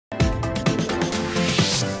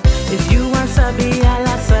If you want sabi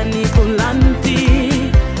alasani kulanti.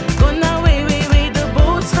 Gonna way the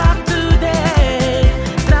boodschap today.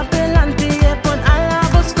 Trapelanti epon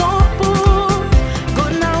alaboskopu.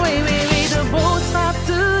 Gonna way the boodschap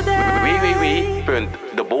today.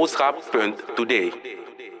 www.deboodschap.today.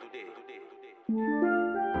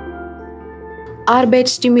 Arbeid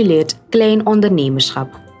stimuleert klein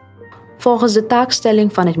ondernemerschap. Volgens de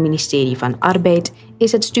taakstelling van het ministerie van Arbeid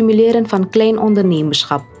is het stimuleren van klein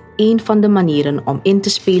ondernemerschap een van de manieren om in te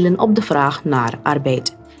spelen op de vraag naar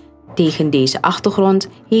arbeid. Tegen deze achtergrond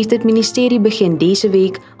heeft het ministerie begin deze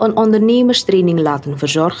week een ondernemerstraining laten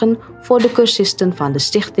verzorgen voor de cursisten van de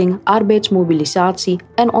Stichting Arbeidsmobilisatie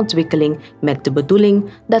en Ontwikkeling met de bedoeling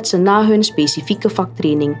dat ze na hun specifieke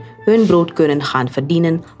vaktraining hun brood kunnen gaan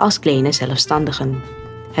verdienen als kleine zelfstandigen.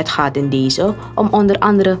 Het gaat in deze om onder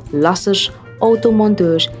andere lassers,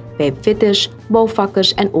 automonteurs, pijpfitters,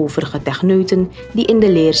 bouwvakkers en overige techneuten die in de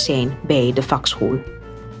leer zijn bij de vakschool.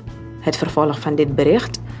 Het vervolg van dit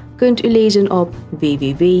bericht kunt u lezen op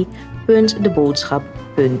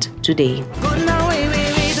www.deboodschap.today.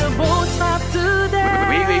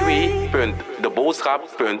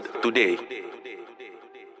 www.deboodschap.today.